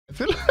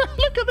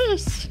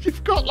this.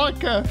 You've got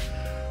like a...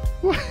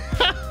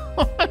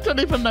 I don't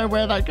even know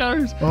where that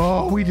goes.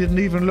 Oh, we didn't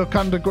even look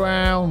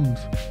underground.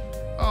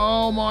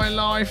 Oh, my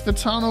life. The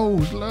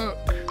tunnels. Look.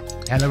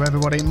 Hello,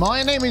 everybody.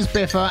 My name is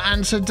Biffa,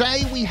 and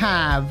today we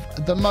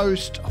have the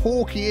most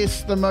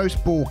hawkiest, the most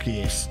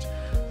balkiest,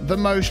 the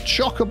most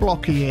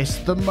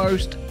chock-a-blockiest, the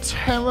most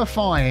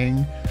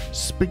terrifying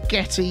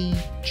spaghetti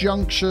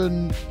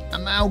junction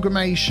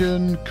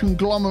amalgamation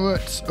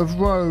conglomerates of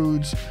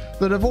roads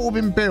that have all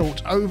been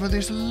built over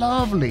this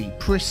lovely,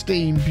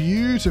 pristine,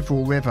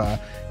 beautiful river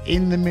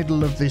in the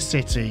middle of this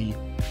city.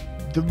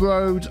 The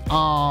roads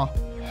are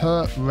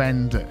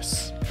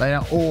horrendous. They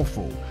are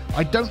awful.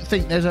 I don't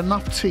think there's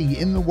enough tea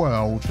in the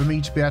world for me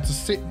to be able to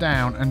sit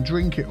down and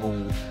drink it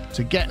all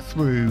to get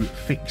through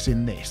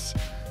fixing this.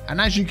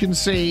 And as you can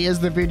see, as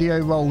the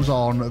video rolls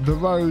on, the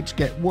roads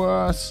get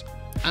worse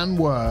and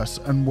worse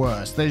and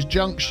worse. There's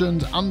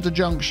junctions, under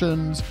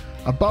junctions,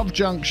 above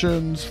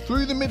junctions,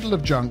 through the middle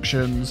of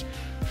junctions,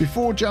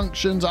 before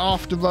junctions,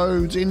 after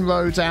roads, in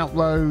roads, out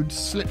roads,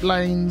 slip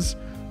lanes.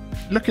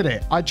 Look at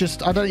it. I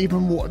don't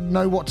even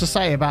know what to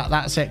say about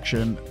that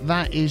section.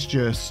 That is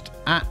just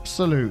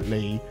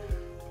absolutely...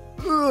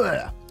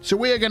 Ugh. So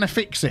we are going to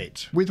fix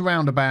it with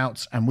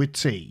roundabouts and with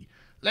tea.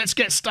 Let's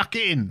get stuck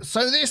in.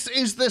 So this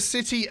is the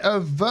city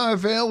of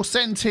Verville,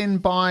 sent in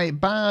by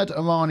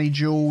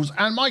badaranijules.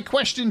 And my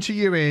question to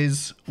you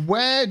is,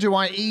 where do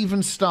I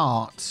even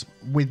start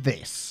with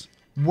this?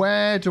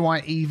 Where do I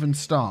even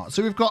start?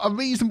 So we've got a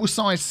reasonable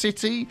sized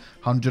city,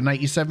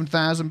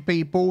 187,000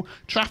 people.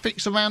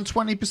 Traffic's around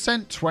 20%,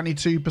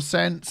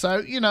 22%. So,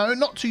 you know,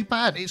 not too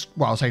bad.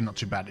 Well, I'll say not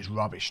too bad. It's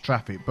rubbish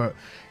traffic, but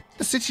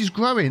the city's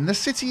growing. The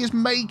city is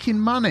making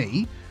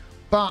money.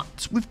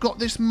 But we've got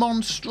this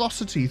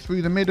monstrosity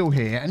through the middle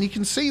here, and you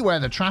can see where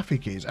the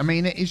traffic is. I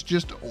mean, it is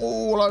just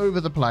all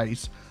over the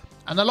place,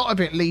 and a lot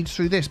of it leads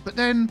through this. But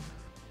then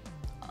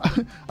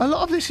a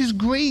lot of this is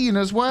green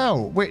as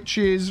well, which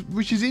is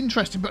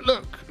interesting. But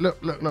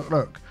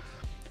look.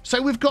 So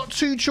we've got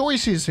two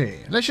choices here.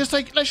 Let's just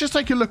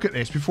take a look at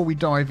this before we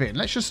dive in.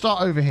 Let's just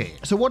start over here.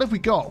 So what have we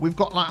got? We've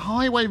got like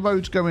highway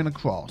roads going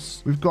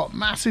across. We've got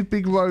massive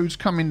big roads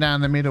coming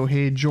down the middle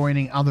here,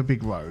 joining other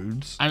big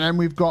roads. And then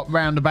we've got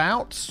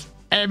roundabouts.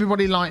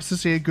 Everybody likes to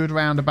see a good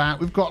roundabout.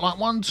 We've got like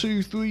 1,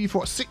 2, 3,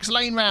 4, 6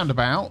 lane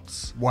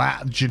roundabouts.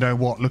 Wow, do you know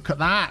what? Look at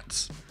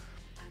that.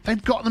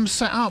 They've got them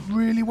set up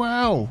really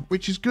well,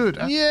 which is good.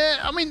 Yeah,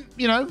 I mean,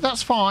 you know,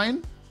 that's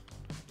fine.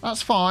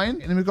 That's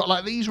fine. And then we've got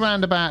like these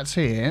roundabouts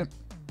here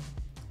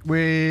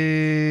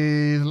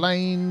with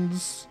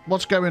lanes.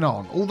 What's going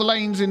on? All the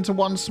lanes into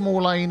one small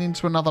lane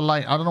into another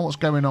lane. I don't know what's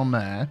going on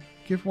there.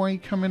 Giveaway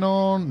coming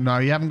on. No,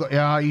 you haven't got,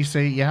 yeah, you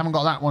see, you haven't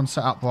got that one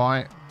set up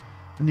right.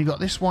 And you got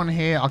this one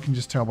here. I can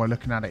just tell by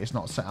looking at it, it's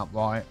not set up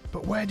right.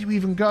 But where do you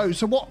even go?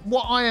 So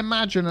what I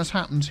imagine has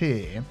happened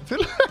here.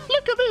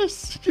 Look at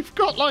this. You've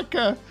got like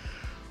a...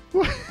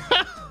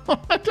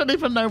 I don't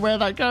even know where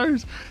that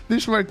goes.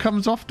 This road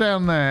comes off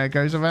down there,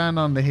 goes around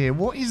under here.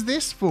 What is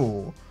this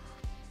for?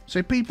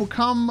 So people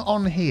come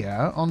on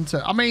here onto...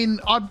 I mean,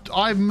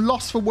 I'm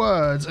lost for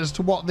words as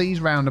to what these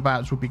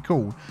roundabouts would be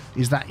called.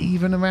 Is that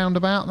even a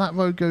roundabout? That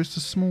road goes to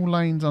small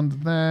lanes under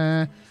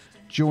there,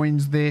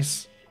 joins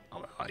this.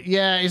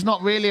 Yeah, it's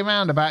not really a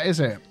roundabout, is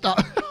it?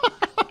 I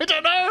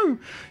don't know.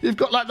 You've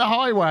got like the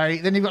highway,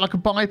 then you've got like a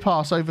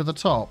bypass over the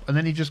top, and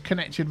then you just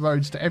connected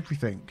roads to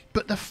everything.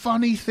 But the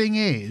funny thing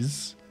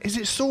is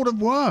it sort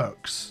of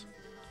works.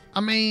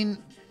 I mean,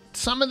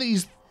 some of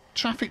these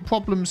traffic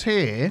problems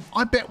here,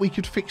 I bet we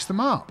could fix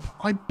them up.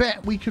 I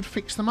bet we could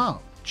fix them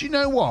up. Do you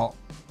know what?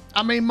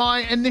 I mean, my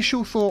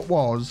initial thought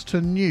was to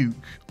nuke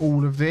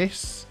all of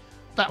this.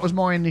 That was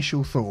my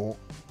initial thought.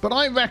 But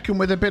I reckon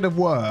with a bit of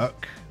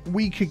work,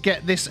 we could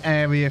get this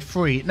area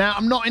free. Now,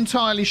 I'm not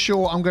entirely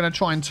sure I'm going to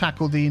try and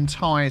tackle the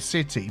entire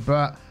city,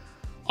 but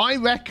I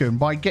reckon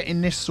by getting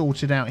this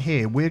sorted out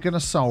here, we're going to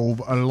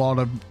solve a lot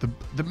of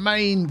the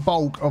main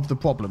bulk of the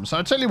problem. So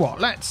I tell you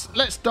what, let's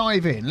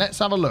dive in. Let's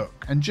have a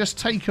look and just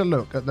take a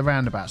look at the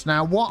roundabouts.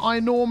 Now, what I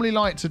normally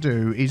like to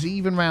do is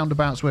even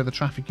roundabouts where the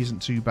traffic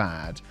isn't too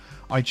bad,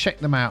 I check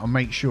them out and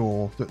make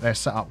sure that they're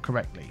set up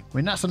correctly. I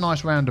mean, that's a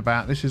nice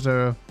roundabout. This is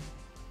a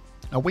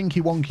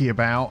winky wonky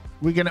about.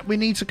 We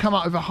need to come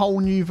up with a whole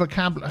new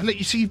vocabulary. Look,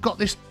 you see, you've got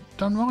this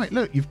done right.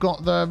 Look, you've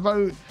got the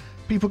road,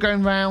 people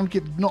going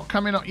round, not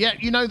coming up. Yeah,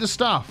 you know the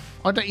stuff.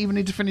 I don't even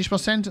need to finish my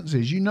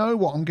sentences. You know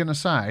what I'm going to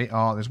say.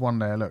 Oh, there's one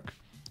there. Look,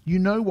 you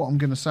know what I'm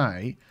going to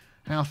say,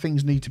 how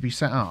things need to be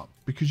set up,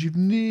 because you've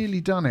nearly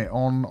done it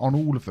on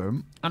all of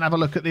them. And have a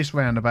look at this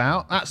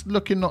roundabout. That's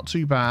looking not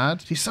too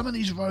bad. See, some of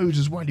these roads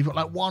as well, you've got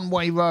like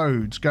one-way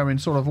roads going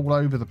sort of all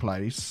over the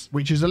place,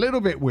 which is a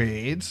little bit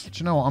weird. Do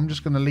you know what? I'm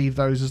just going to leave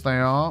those as they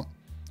are.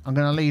 I'm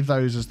going to leave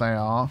those as they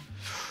are.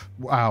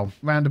 Wow,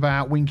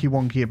 roundabout, winky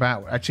wonky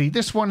about. Actually,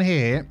 this one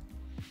here,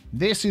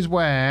 this is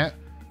where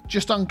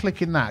just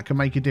unclicking that can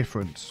make a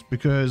difference,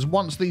 because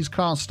once these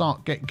cars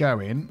get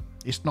going,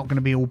 it's not going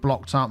to be all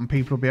blocked up and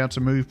people will be able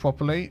to move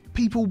properly.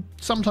 People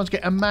sometimes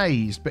get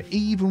amazed, but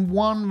even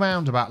one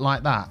roundabout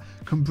like that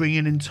can bring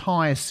an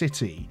entire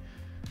city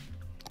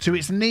to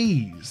its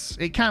knees.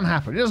 It can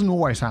happen. It doesn't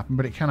always happen,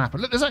 but it can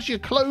happen. Look, there's actually a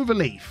clover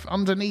leaf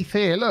underneath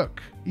here.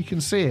 Look, you can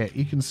see it.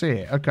 You can see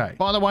it. Okay.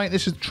 By the way,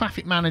 this is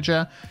Traffic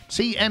Manager,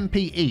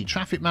 TMPE,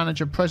 Traffic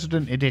Manager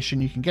President Edition.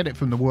 You can get it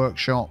from the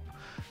workshop.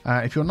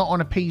 If you're not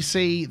on a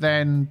PC,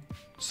 then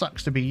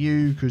sucks to be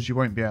you, because you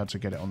won't be able to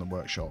get it on the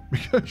workshop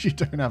because you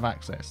don't have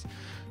access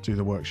to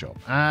the workshop.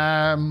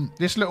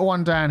 This little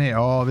one down here.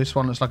 Oh, this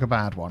one looks like a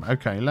bad one.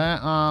 Okay,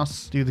 let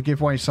us do the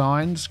giveaway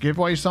signs.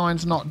 Giveaway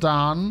signs not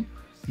done.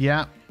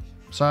 Yeah.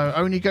 So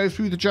only go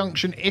through the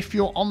junction if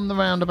you're on the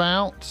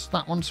roundabout.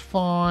 That one's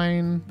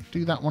fine.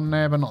 Do that one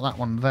there, but not that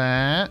one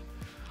there.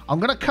 I'm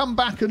going to come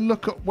back and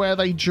look at where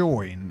they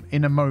join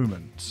in a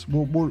moment.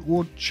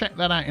 We'll check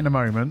that out in a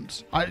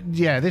moment.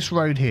 Yeah, this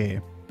road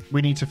here.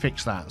 We need to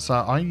fix that. So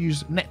I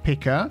use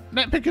Netpicker.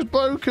 Netpicker's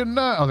broken.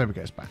 No. Oh, there we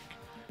go. It's back.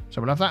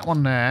 So we'll have that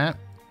one there.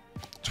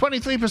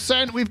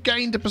 23%. We've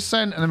gained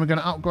 1%. And then we're going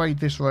to upgrade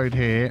this road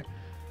here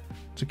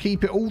to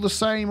keep it all the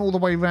same all the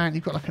way around.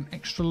 You've got like an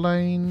extra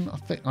lane.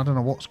 I don't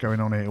know what's going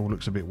on here. It all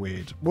looks a bit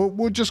weird.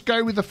 We'll just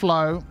go with the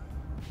flow.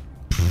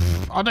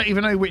 I don't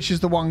even know which is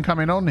the one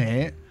coming on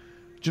here.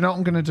 Do you know what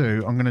I'm going to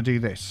do? I'm going to do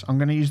this. I'm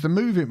going to use the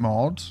Move It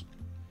mod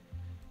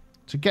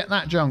to get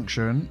that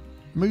junction.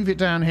 Move it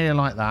down here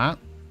like that.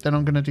 Then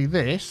I'm going to do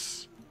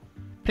this.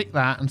 Pick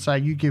that and say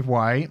you give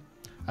way.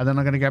 And then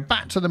I'm going to go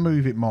back to the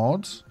Move It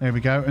mod. There we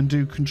go. And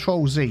do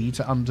Control Z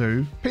to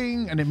undo.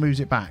 Ping. And it moves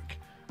it back.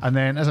 And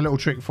then there's a little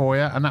trick for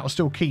you. And that will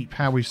still keep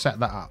how we've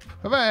set that up.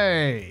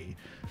 Hooray!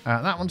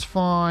 That one's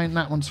fine.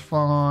 That one's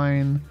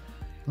fine.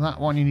 That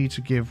one you need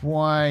to give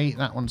way.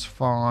 That one's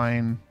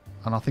fine.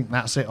 And I think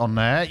that's it on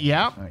there.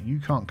 Yeah. You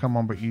can't come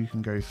on, but you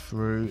can go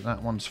through.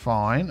 That one's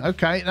fine.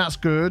 Okay, that's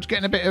good.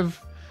 Getting a bit of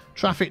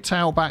traffic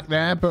tail back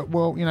there, but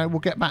we'll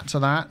get back to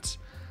that.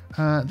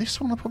 This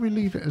one I'll probably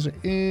leave it as it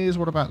is.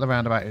 What about the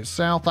roundabout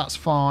itself? That's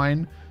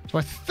fine. So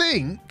I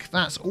think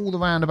that's all the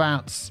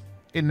roundabouts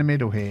in the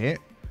middle here.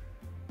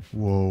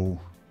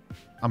 Whoa.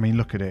 I mean,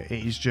 look at it.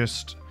 It is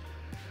just...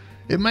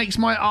 It makes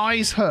my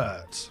eyes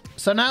hurt.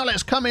 So now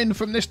let's come in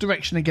from this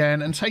direction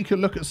again and take a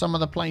look at some of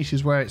the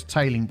places where it's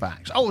tailing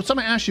back. Oh,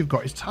 something else you've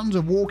got is tons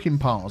of walking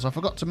paths. I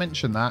forgot to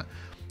mention that.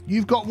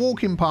 You've got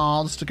walking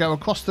paths to go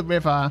across the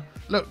river.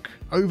 Look,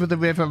 over the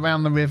river,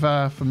 around the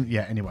river.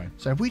 Yeah, anyway.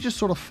 So if we just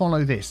sort of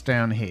follow this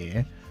down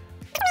here.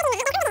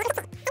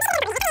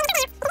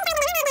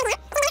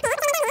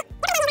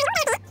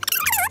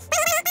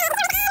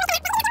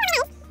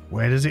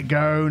 Where does it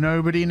go?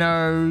 Nobody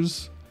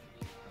knows.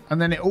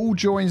 And then it all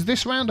joins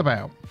this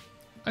roundabout.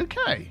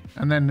 Okay.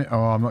 And then, oh,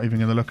 I'm not even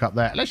going to look up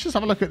there. Let's just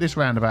have a look at this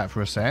roundabout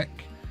for a sec.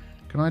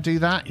 Can I do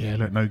that? Yeah,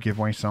 look, no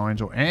giveaway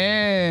signs or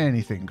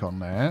anything on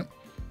there.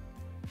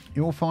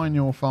 You're fine,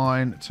 you're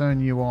fine. Turn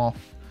you off.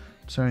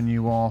 Turn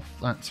you off.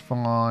 That's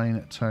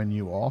fine. Turn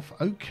you off.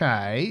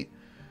 Okay.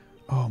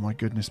 Oh, my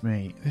goodness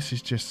me. This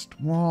is just,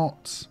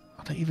 what?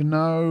 I don't even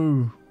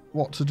know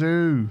what to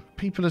do.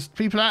 People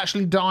are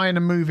actually dying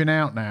and moving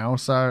out now.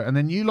 So, and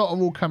then you lot are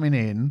all coming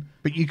in,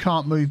 but you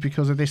can't move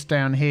because of this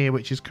down here,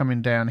 which is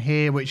coming down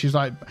here, which is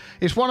like,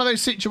 it's one of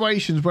those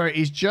situations where it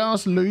is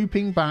just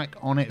looping back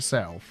on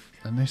itself.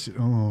 And this is,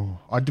 oh,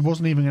 I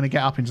wasn't even going to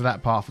get up into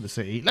that part of the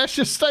city. Let's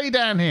just stay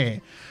down here.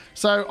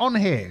 So on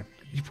here,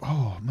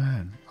 oh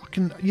man,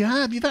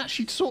 you've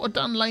actually sort of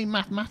done lane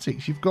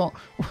mathematics. You've got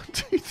 1,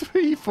 2,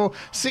 3, 4,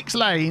 6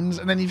 lanes,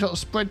 and then you've got to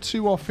spread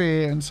 2 off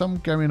here and some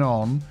going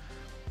on.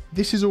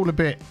 This is all a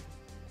bit...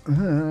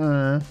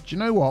 do you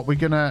know what?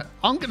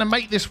 I'm gonna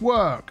make this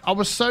work. I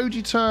was so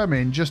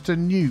determined just to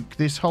nuke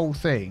this whole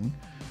thing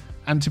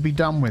and to be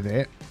done with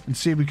it and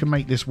see if we can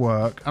make this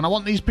work. And I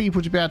want these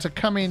people to be able to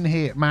come in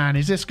here. Man,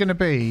 is this going to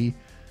be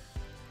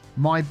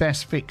my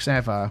best fix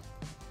ever?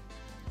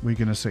 We're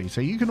going to see.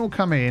 So you can all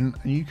come in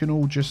and you can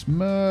all just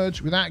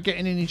merge without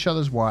getting in each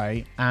other's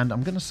way. And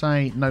I'm going to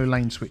say no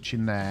lane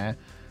switching there.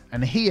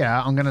 And here,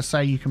 I'm going to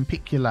say you can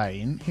pick your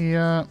lane.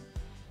 Here,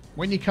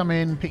 when you come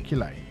in, pick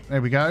your lane.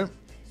 There we go.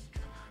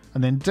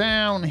 And then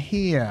down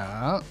here,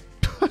 I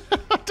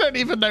don't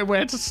even know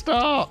where to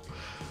start.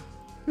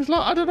 It's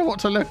like, I don't know what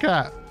to look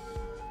at.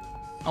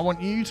 I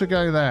want you to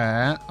go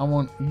there. I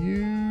want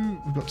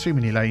you... We've got too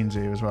many lanes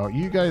here as well.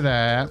 You go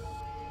there.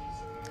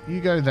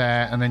 You go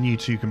there. And then you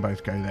two can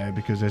both go there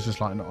because there's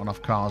just like not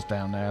enough cars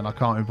down there. And I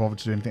can't be bothered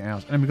to do anything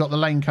else. And then we've got the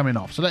lane coming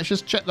off. So let's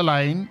just check the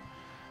lane.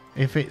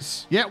 If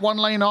it's... Yeah, 1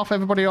 lane off.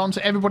 Everybody on.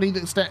 So everybody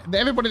that's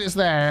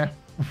there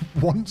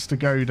wants to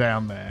go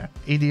down there.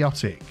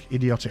 Idiotic.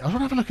 Idiotic. I want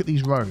to have a look at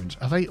these roads.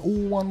 Are they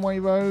all one-way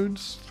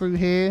roads through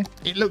here?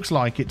 It looks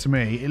like it to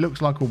me. It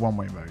looks like all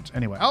one-way roads.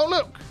 Anyway. Oh,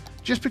 look!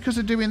 Just because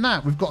of doing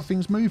that, we've got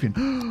things moving.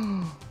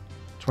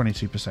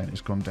 22%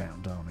 has gone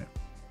down, darn it.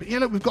 But yeah,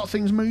 look, we've got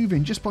things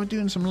moving just by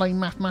doing some lane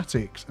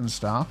mathematics and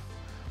stuff.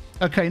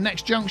 Okay,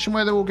 next junction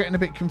where they're all getting a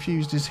bit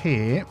confused is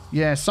here.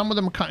 Yeah, some of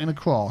them are cutting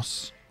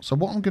across. So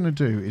what I'm going to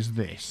do is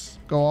this.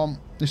 Go on,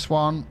 this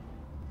one.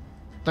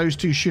 Those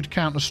two should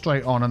count as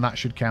straight on, and that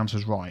should count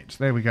as right.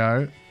 There we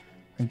go.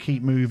 And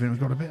keep moving. We've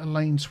got a bit of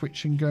lane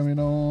switching going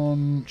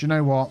on. Do you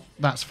know what?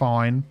 That's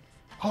fine.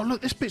 Oh,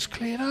 look, this bit's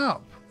cleared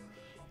up.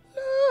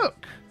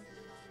 Look.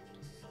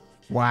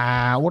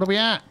 Wow, what are we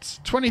at?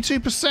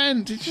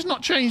 22%. It's just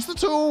not changed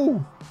at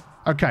all.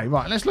 Okay,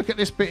 right, let's look at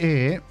this bit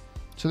here.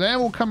 So they're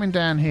all coming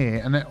down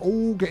here, and they're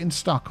all getting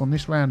stuck on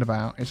this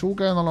roundabout. It's all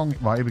going along.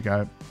 Right, here we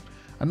go.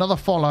 Another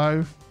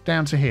follow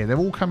down to here. They're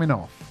all coming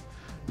off.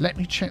 Let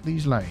me check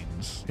these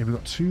lanes. Yeah, we've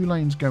got 2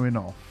 lanes going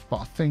off, but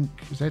I think,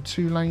 is there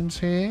 2 lanes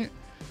here?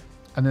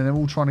 And then they're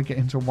all trying to get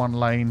into 1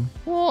 lane.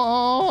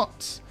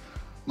 What?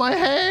 My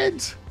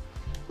head.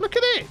 Look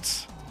at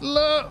it.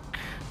 Look.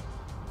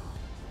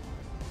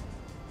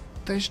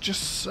 There's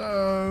just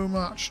so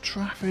much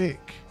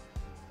traffic.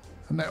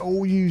 And they're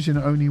all using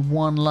only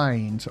 1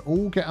 lane to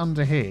all get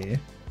under here.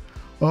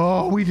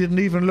 Oh, we didn't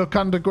even look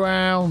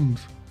underground.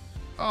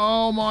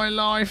 Oh, my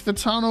life. The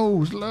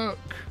tunnels. Look.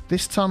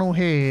 This tunnel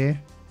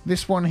here,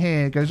 this one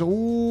here, goes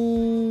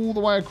all the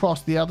way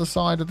across the other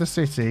side of the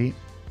city.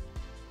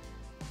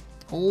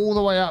 All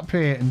the way up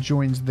here and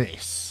joins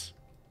this.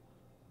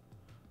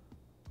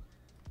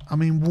 I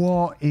mean,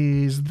 what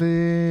is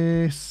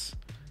this?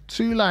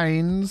 2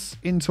 lanes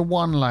into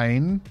 1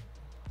 lane.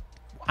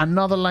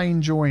 Another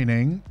lane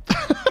joining.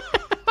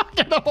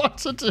 I don't know what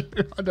to do.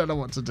 I don't know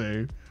what to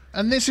do.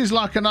 And this is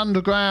like an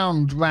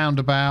underground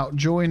roundabout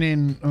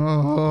joining.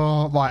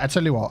 Oh, right. I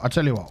tell you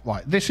what.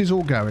 Right. This is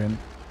all going.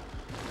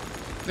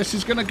 This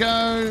is going to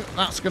go.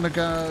 That's going to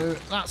go.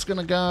 That's going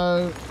to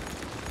go.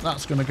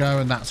 That's going to go,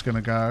 and that's going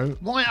to go.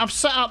 Right, I've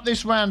set up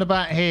this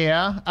roundabout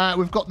here.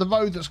 We've got the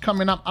road that's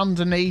coming up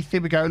underneath. Here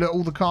we go. Look,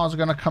 all the cars are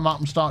going to come up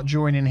and start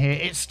joining here.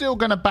 It's still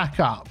going to back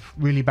up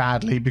really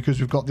badly because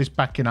we've got this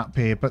backing up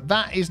here. But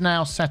that is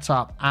now set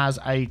up as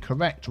a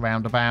correct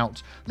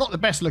roundabout. Not the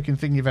best looking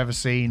thing you've ever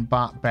seen,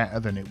 but better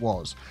than it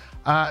was.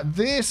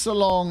 This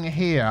along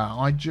here,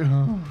 oh,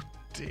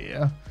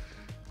 dear.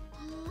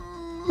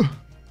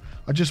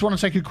 I just want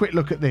to take a quick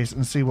look at this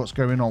and see what's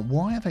going on.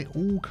 Why are they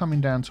all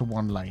coming down to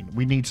 1 lane?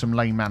 We need some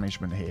lane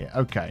management here.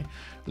 Okay,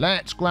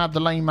 let's grab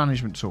the lane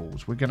management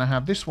tools. We're going to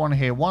have this one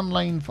here, 1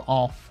 lane for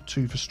off,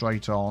 2 for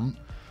straight on.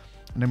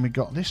 And then we've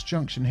got this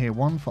junction here,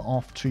 1 for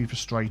off, 2 for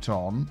straight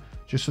on,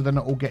 just so they're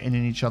not all getting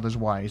in each other's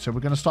way. So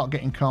we're going to start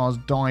getting cars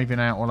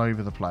diving out all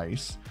over the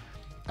place.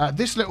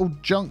 This little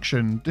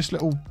junction, this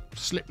little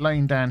slip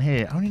lane down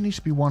here, only needs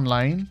to be 1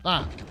 lane.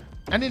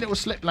 Any little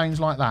slip lanes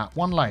like that,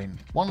 1 lane,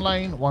 1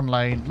 lane, 1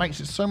 lane, makes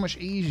it so much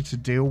easier to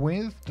deal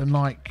with than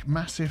like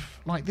massive,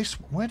 like this.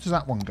 Where does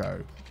that one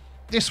go?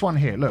 This one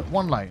here, look,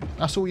 1 lane.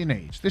 That's all you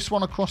need. This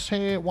one across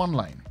here, 1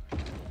 lane.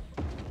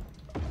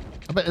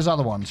 I bet there's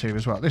other ones here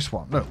as well. This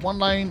one, look, 1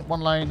 lane,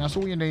 1 lane. That's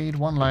all you need,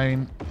 1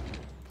 lane.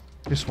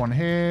 This one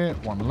here,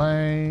 1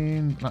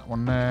 lane. That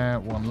one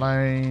there, 1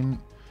 lane.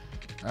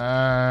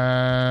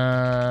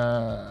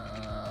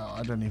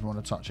 I don't even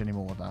want to touch any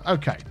more of that.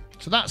 Okay,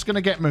 so that's going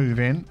to get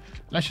moving.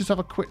 Let's just have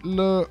a quick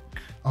look.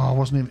 Oh, I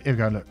wasn't even... Here we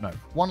go, look, no.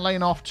 1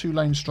 lane off, 2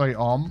 lanes straight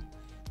on.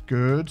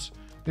 Good.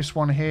 This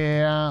one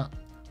here,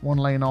 1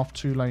 lane off,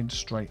 2 lanes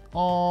straight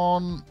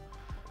on.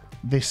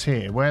 This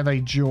here, where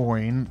they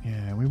join.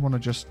 Yeah, we want to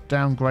just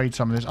downgrade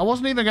some of this. I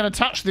wasn't even going to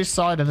touch this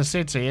side of the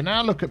city. And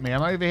now look at me.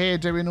 I'm over here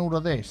doing all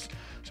of this.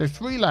 So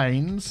 3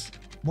 lanes.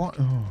 What?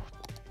 Oh.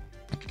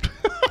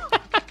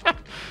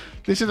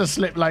 This is a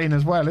slip lane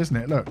as well, isn't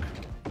it? Look.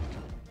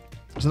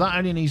 So that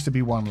only needs to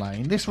be 1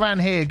 lane. This round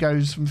here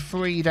goes from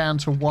 3 down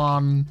to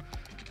 1.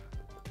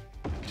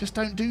 Just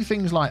don't do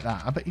things like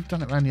that. I bet you've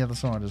done it around the other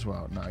side as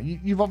well. No,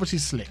 you've obviously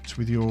slipped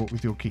with your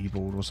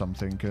keyboard or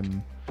something.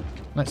 And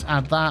let's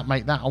add that,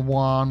 make that a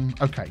 1.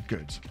 Okay,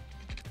 good.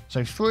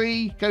 So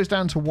 3 goes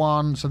down to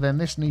 1. So then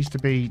this needs to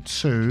be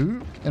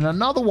 2. And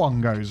another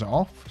one goes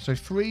off. So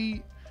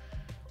 3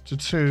 to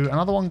 2.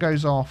 Another one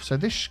goes off. So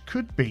this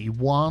could be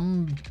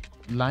 1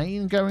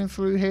 lane going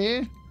through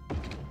here.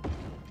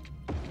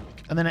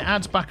 And then it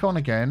adds back on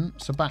again.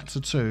 So back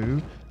to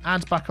 2.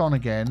 Adds back on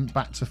again.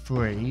 Back to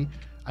 3.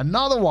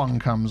 Another one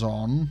comes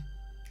on.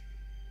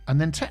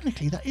 And then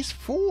technically that is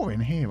 4 in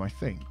here, I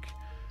think.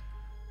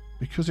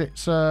 Because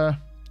it's,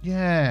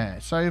 yeah.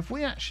 So if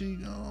we actually,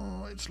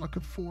 oh, it's like a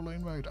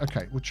 4-lane road.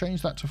 Okay, we'll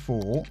change that to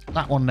 4.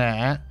 That one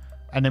there.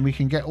 And then we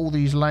can get all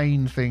these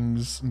lane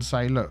things and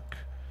say, look,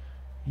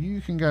 you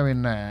can go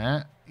in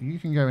there. You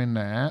can go in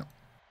there.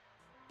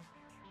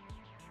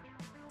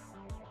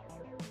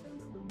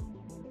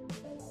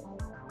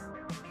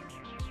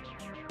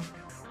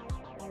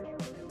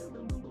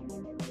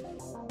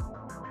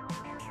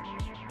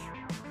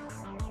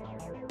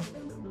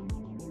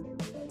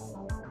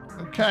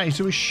 Okay,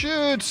 so we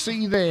should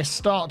see this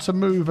start to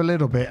move a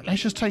little bit.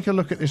 Let's just take a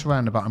look at this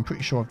roundabout. I'm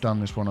pretty sure I've done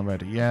this one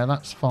already. Yeah,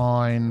 that's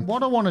fine.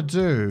 What I want to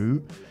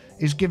do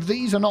is give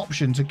these an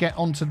option to get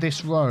onto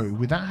this road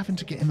without having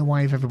to get in the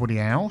way of everybody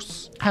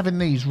else. Having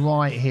these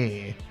right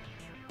here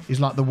is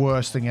like the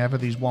worst thing ever,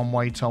 these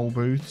one-way toll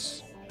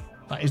booths.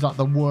 That is like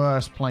the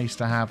worst place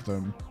to have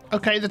them.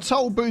 Okay, the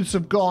toll booths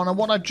have gone, and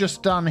what I've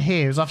just done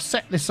here is I've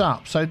set this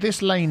up. So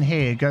this lane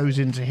here goes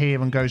into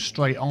here and goes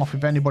straight off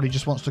if anybody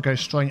just wants to go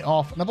straight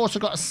off. And I've also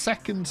got a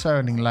second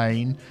turning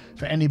lane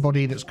for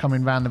anybody that's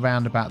coming round the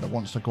roundabout that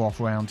wants to go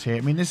off around here.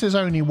 I mean, this is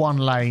only 1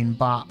 lane,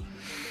 but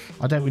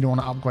I don't really want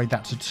to upgrade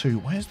that to 2.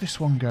 Where's this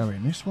one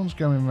going? This one's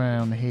going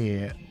around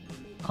here.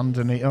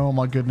 Underneath. Oh,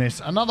 my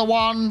goodness. Another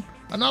one.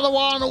 Another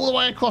one all the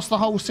way across the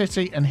whole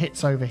city and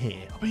hits over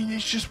here. I mean,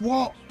 it's just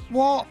what?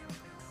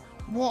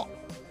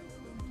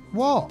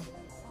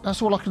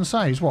 That's all I can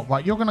say is what?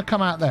 Right, you're going to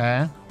come out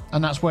there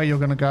and that's where you're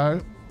going to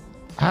go.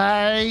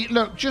 Hey,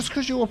 look, just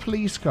because you're a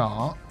police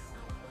car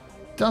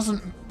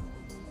doesn't...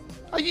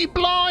 Are you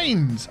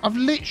blind? I've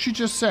literally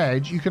just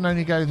said you can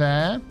only go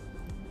there.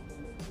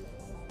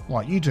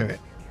 Right, you do it.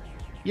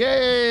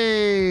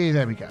 Yay!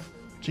 There we go.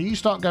 So you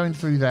start going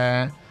through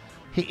there,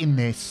 hitting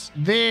this.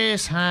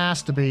 This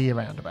has to be a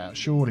roundabout,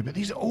 surely. But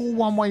these are all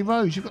one-way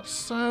roads. You've got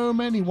so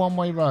many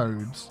one-way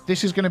roads.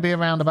 This is going to be a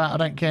roundabout. I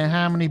don't care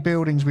how many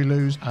buildings we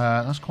lose.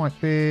 That's quite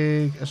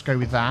big. Let's go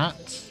with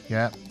that.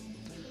 Yep.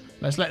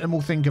 Let's let them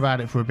all think about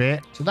it for a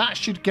bit. So that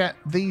should get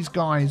these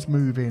guys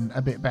moving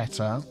a bit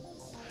better.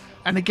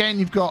 And again,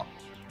 you've got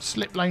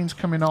slip lanes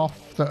coming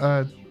off that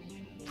are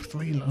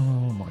 3...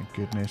 Oh, my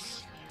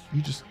goodness.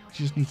 You just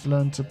need to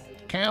learn to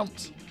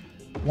count.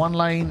 1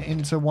 lane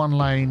into 1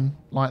 lane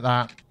like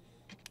that.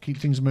 Keep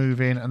things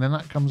moving. And then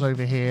that comes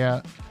over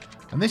here.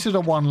 And this is a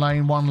 1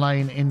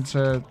 lane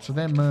into... So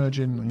they're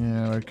merging.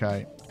 Yeah,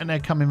 okay. And they're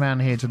coming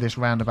around here to this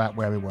roundabout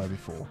where we were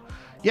before.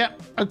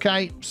 Yep,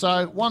 okay.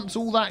 So once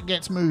all that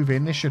gets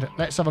moving, this should...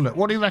 Let's have a look.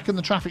 What do you reckon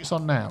the traffic's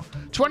on now?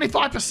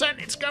 25%.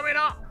 It's going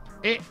up.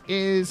 It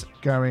is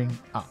going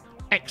up.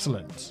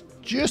 Excellent.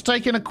 Just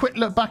taking a quick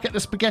look back at the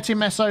spaghetti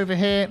mess over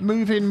here.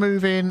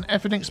 Moving.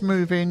 Everything's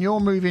moving. You're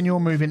moving.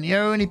 The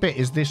only bit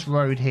is this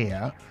road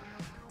here.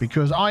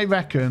 Because I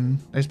reckon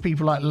there's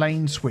people like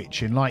lane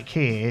switching, like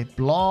here,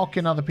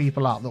 blocking other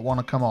people up that want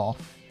to come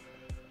off.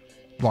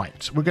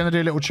 Right, we're going to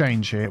do a little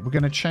change here. We're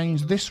going to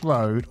change this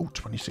road. Oh,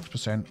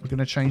 26%. We're going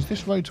to change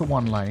this road to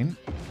 1 lane.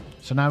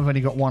 So now we've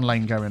only got 1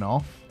 lane going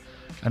off.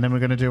 And then we're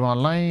going to do our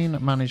lane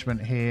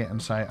management here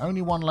and say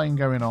only 1 lane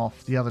going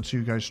off. The other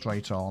 2 go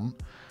straight on.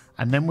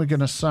 And then we're going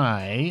to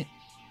say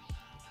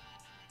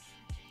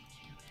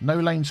no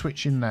lane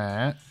switching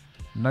there.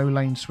 No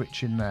lane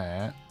switching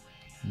there.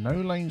 No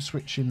lane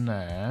switching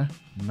there.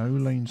 No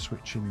lane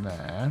switching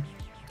there.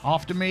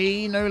 After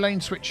me. No lane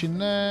switching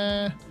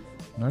there.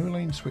 No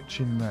lane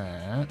switching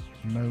there.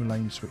 No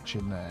lane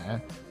switching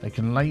there. They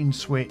can lane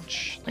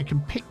switch. They can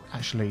pick,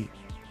 actually.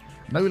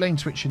 No lane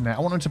switching there. I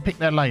want them to pick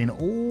their lane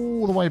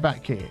all the way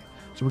back here.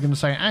 So we're going to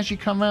say, as you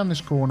come around this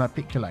corner,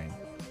 pick your lane.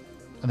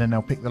 And then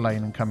they'll pick the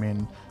lane and come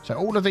in. So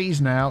all of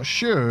these now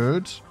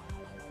should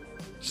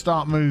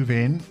start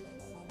moving.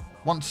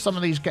 Once some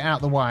of these get out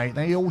of the way,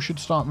 they all should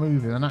start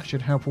moving. And that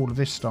should help all of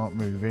this start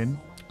moving.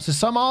 So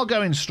some are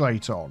going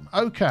straight on.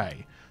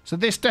 Okay. So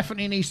this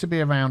definitely needs to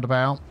be a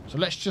roundabout. So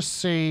let's just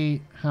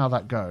see how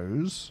that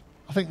goes.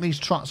 I think these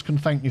trucks can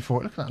thank you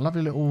for it. Look at that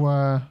lovely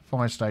little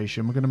fire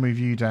station. We're going to move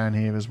you down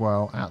here as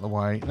well, out of the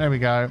way. There we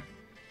go.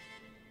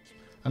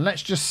 And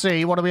let's just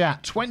see, what are we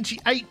at?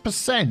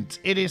 28%.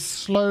 It is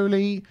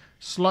slowly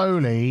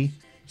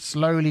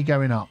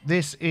going up.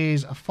 This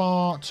is a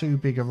far too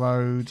big a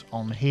road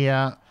on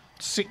here.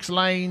 6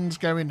 lanes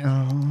going...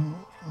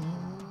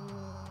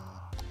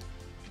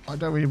 I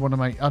don't really want to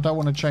make... I don't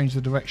want to change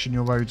the direction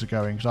your roads are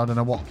going because I don't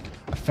know what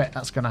effect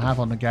that's going to have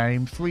on the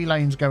game. 3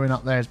 lanes going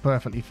up there is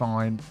perfectly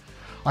fine.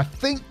 I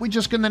think we're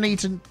just going to need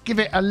to give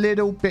it a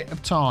little bit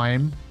of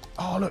time.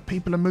 Oh, look,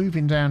 people are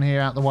moving down here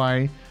out the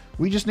way.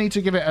 We just need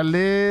to give it a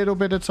little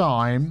bit of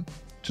time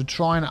to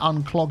try and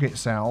unclog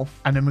itself.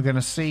 And then we're going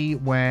to see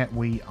where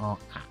we are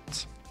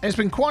at. There's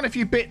been quite a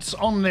few bits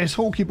on this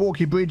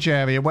Hawky-Balky Bridge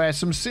area where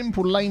some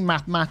simple lane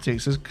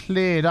mathematics has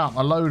cleared up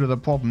a load of the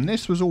problem.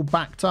 This was all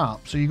backed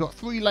up. So you've got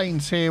 3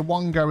 lanes here,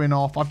 1 going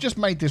off. I've just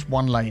made this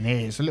 1 lane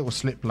here. It's a little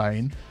slip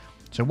lane.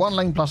 So 1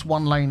 lane plus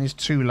 1 lane is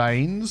 2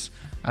 lanes.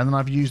 And then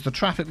I've used the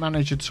traffic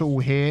manager tool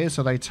here.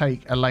 So they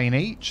take a lane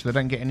each. They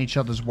don't get in each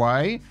other's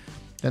way.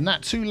 Then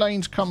that 2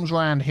 lanes comes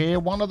around here.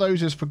 1 of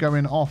those is for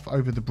going off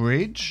over the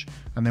bridge.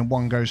 And then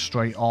 1 goes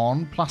straight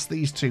on. Plus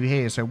these 2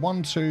 here. So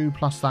 1, 2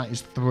 plus that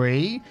is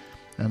 3.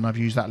 And I've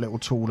used that little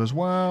tool as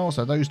well.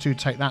 So those 2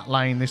 take that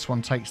lane. This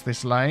one takes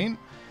this lane.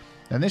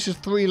 And this is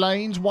 3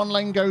 lanes. 1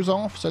 lane goes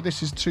off. So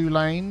this is 2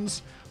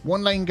 lanes.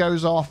 1 lane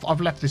goes off. I've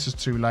left this as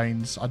 2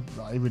 lanes. I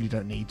really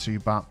don't need to,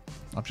 but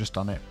I've just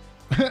done it.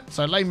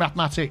 So lane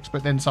mathematics,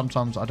 but then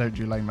sometimes I don't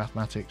do lane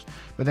mathematics.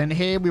 But then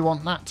here we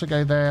want that to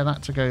go there,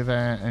 that to go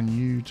there, and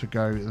you to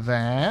go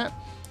there.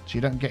 So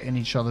you don't get in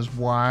each other's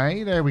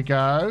way. There we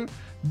go.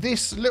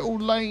 This little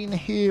lane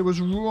here was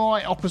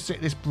right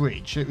opposite this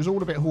bridge. It was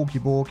all a bit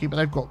hawky-balky, but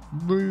they've got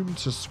room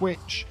to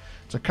switch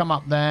to come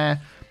up there.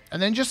 And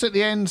then just at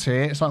the ends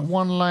here, it's like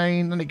 1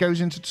 lane, then it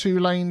goes into 2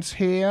 lanes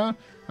here.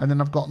 And then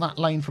I've got that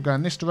lane for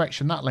going this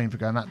direction, that lane for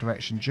going that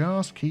direction.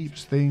 Just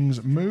keeps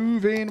things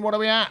moving. What are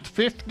we at?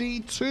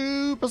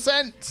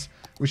 52%,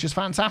 which is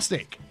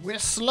fantastic. We're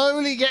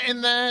slowly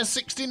getting there.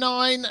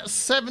 69,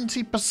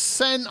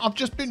 70%. I've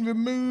just been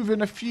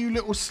removing a few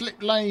little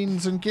slip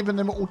lanes and giving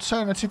them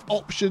alternative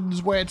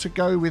options where to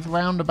go with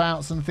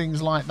roundabouts and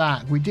things like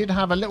that. We did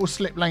have a little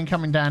slip lane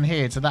coming down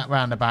here to that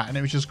roundabout, and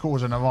it was just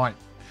causing a right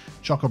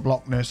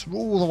chock-a-blockness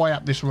all the way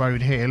up this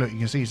road here. Look, you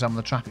can see some of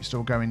the traffic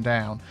still going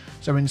down.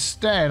 So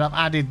instead, I've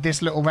added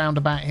this little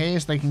roundabout here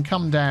so they can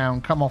come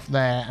down, come off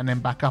there, and then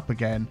back up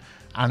again.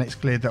 And it's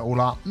cleared that all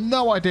up.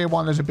 No idea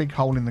why there's a big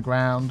hole in the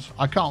ground.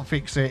 I can't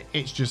fix it.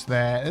 It's just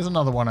there. There's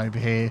another one over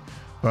here.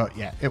 But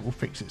yeah, it will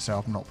fix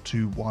itself. Not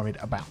too worried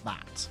about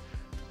that.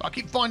 I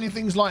keep finding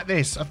things like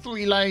this. A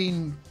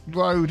 3-lane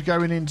road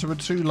going into a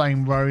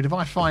 2-lane road. If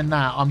I find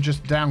that, I'm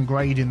just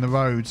downgrading the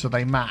road so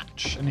they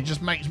match. And it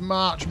just makes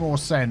much more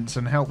sense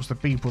and helps the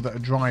people that are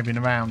driving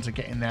around to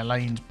get in their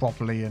lanes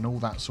properly and all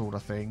that sort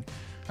of thing.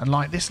 And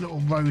like this little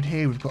road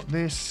here, we've got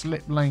this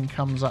slip lane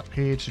comes up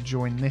here to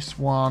join this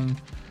one.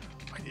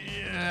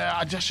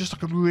 Yeah, that's just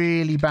like a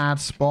really bad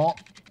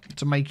spot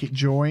to make it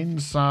join.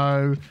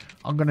 So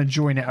I'm going to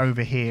join it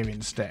over here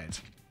instead.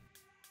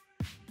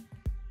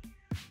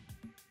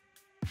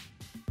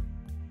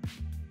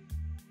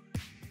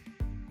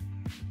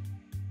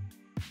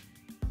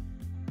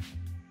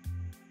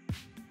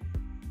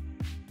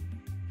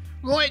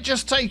 Right,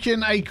 just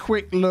taking a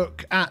quick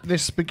look at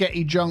this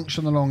spaghetti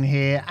junction along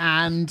here,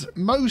 and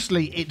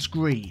mostly it's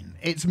green.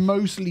 It's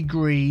mostly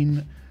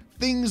green.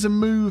 Things are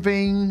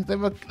moving. There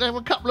were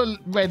a couple of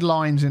red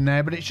lines in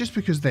there, but it's just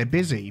because they're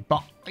busy.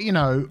 But, you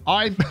know,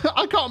 I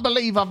can't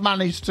believe I've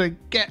managed to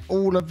get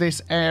all of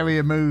this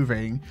area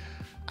moving,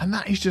 and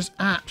that is just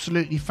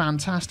absolutely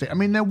fantastic. I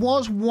mean, there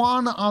was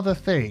one other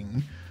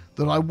thing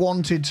that I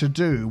wanted to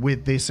do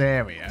with this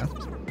area.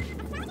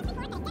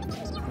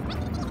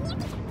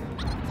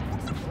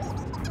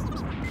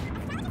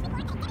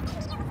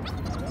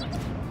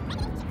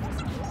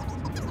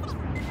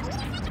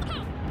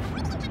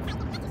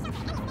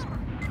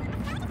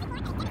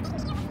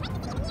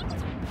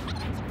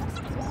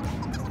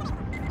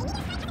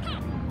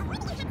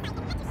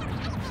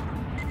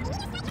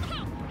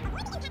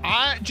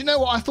 Do you know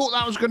what? I thought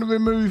that was going to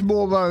remove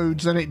more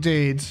roads than it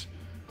did.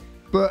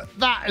 But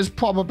that has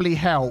probably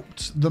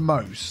helped the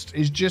most,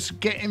 is just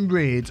getting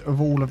rid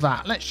of all of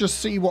that. Let's just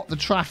see what the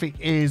traffic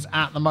is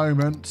at the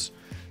moment.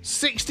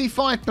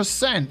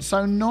 65%,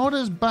 so not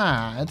as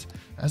bad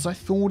as I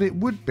thought it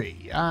would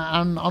be.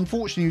 And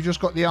unfortunately, you've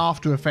just got the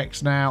after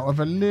effects now of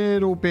a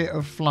little bit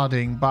of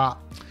flooding. But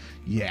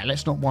yeah,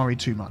 let's not worry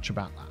too much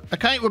about that.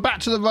 Okay, we're back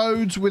to the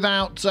roads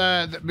without,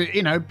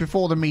 you know,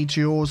 before the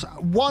meteors.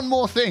 One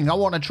more thing I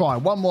want to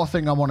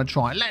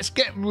try. Let's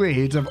get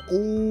rid of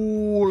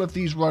all of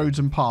these roads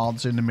and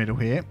paths in the middle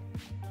here.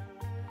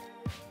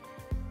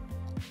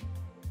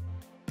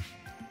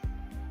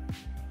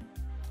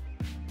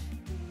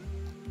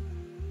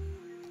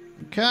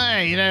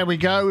 Okay, there we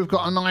go. We've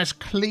got a nice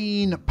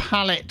clean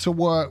palette to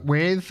work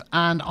with.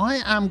 And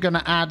I am going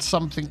to add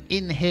something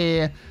in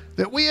here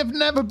that we have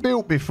never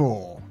built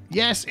before.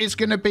 Yes, it's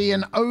going to be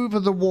an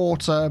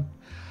over-the-water.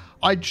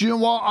 Do you know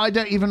what? I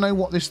don't even know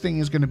what this thing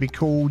is going to be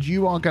called.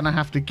 You are going to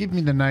have to give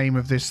me the name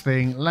of this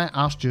thing. Let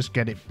us just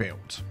get it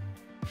built.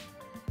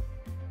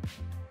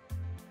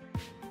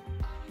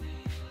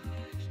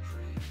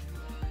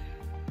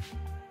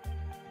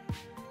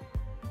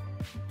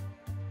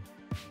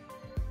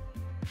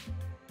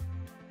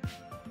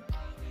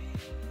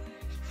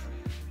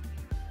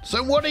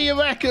 So what do you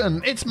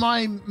reckon? It's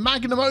my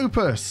Magnum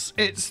Opus.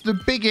 It's the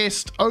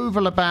biggest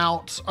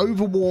over-about,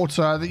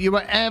 over-water that you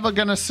are ever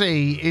going to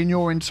see in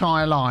your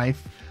entire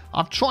life.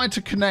 I've tried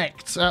to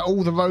connect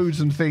all the roads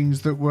and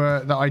things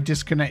that I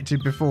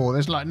disconnected before.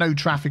 There's like no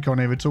traffic on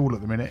here at all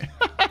at the minute.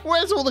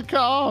 Where's all the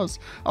cars?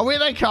 Oh, here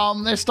they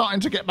come. They're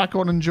starting to get back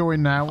on and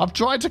join now. I've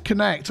tried to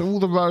connect all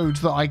the roads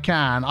that I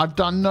can. I've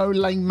done no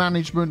lane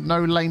management,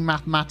 no lane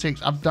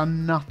mathematics. I've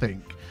done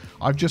nothing.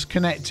 I've just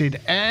connected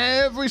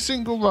every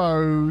single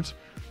road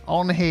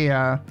on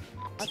here.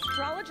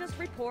 Astrologists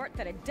report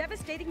that a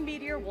devastating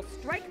meteor will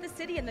strike the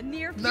city in the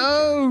near future.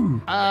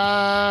 No!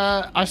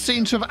 I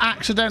seem to have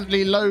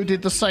accidentally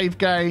loaded the save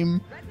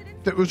game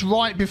that was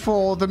right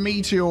before the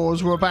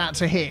meteors were about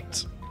to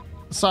hit.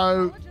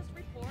 So,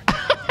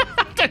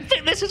 I don't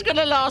think this is going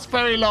to last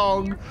very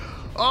long.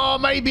 Oh,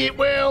 maybe it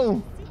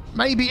will.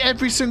 Maybe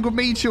every single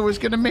meteor is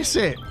going to miss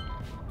it.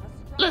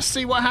 Let's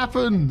see what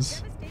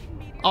happens.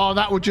 Oh,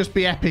 that would just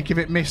be epic if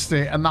it missed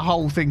it and the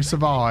whole thing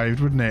survived,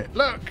 wouldn't it?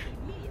 Look!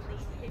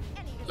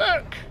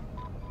 Look!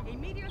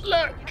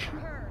 Look!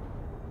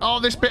 Oh,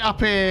 this bit up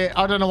here.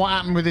 I don't know what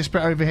happened with this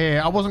bit over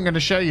here. I wasn't going to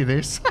show you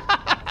this.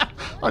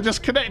 I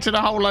just connected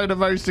a whole load of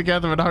roads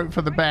together and hope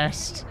for the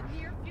best.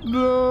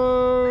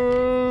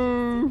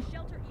 No!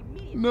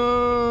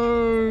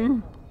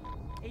 No!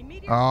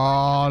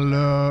 Oh,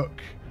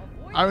 look.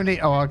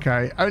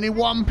 Only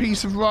one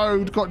piece of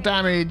road got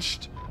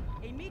damaged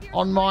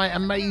on my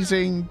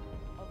amazing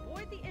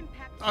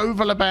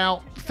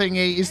over-about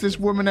thingy. Is this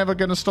woman ever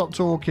going to stop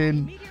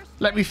talking?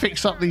 Let me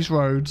fix up these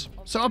roads.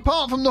 So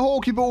apart from the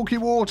hawky-balky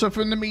water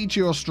from the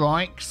meteor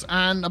strikes,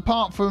 and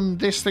apart from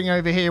this thing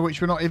over here,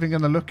 which we're not even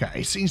going to look at,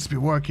 it seems to be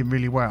working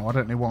really well. I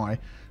don't know why.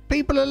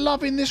 People are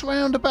loving this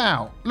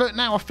roundabout. Look,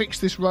 now I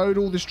fixed this road.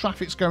 All this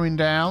traffic's going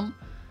down.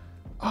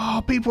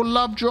 Oh, people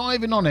love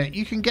driving on it.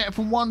 You can get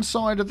from one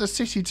side of the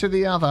city to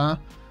the other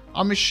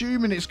I'm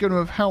assuming it's going to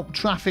have helped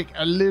traffic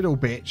a little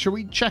bit. Shall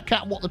we check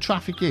out what the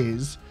traffic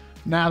is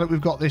now that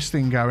we've got this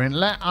thing going?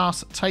 Let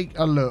us take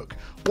a look.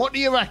 What do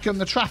you reckon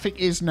the traffic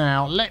is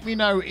now? Let me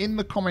know in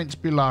the comments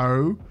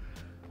below.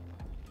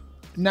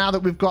 Now that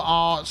we've got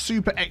our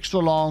super extra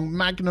long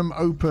Magnum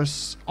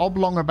Opus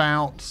oblong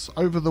about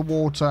over the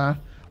water.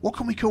 What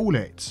can we call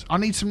it? I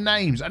need some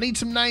names. I need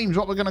some names.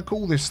 What we're going to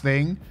call this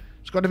thing.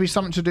 It's got to be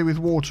something to do with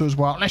water as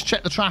well. Let's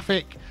check the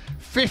traffic.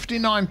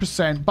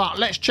 59%. But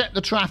let's check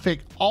the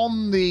traffic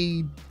on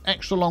the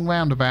extra long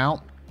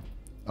roundabout.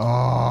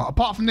 Oh,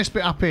 apart from this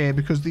bit up here,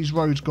 because these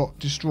roads got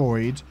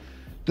destroyed,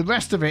 the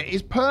rest of it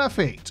is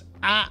perfect.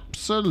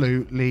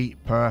 Absolutely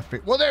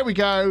perfect. Well, there we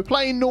go.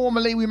 Playing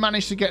normally, we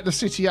managed to get the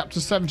city up to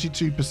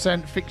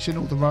 72%, fixing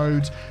all the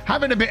roads,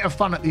 having a bit of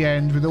fun at the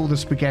end with all the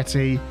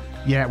spaghetti.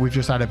 Yeah, we've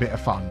just had a bit of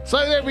fun. So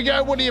there we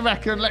go. What do you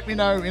reckon? Let me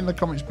know in the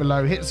comments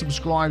below. Hit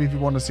subscribe if you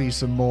want to see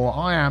some more.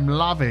 I am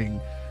loving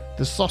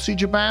the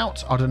sausage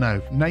about. I don't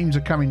know. Names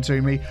are coming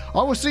to me.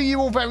 I will see you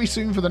all very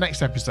soon for the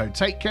next episode.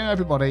 Take care,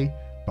 everybody.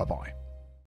 Bye-bye.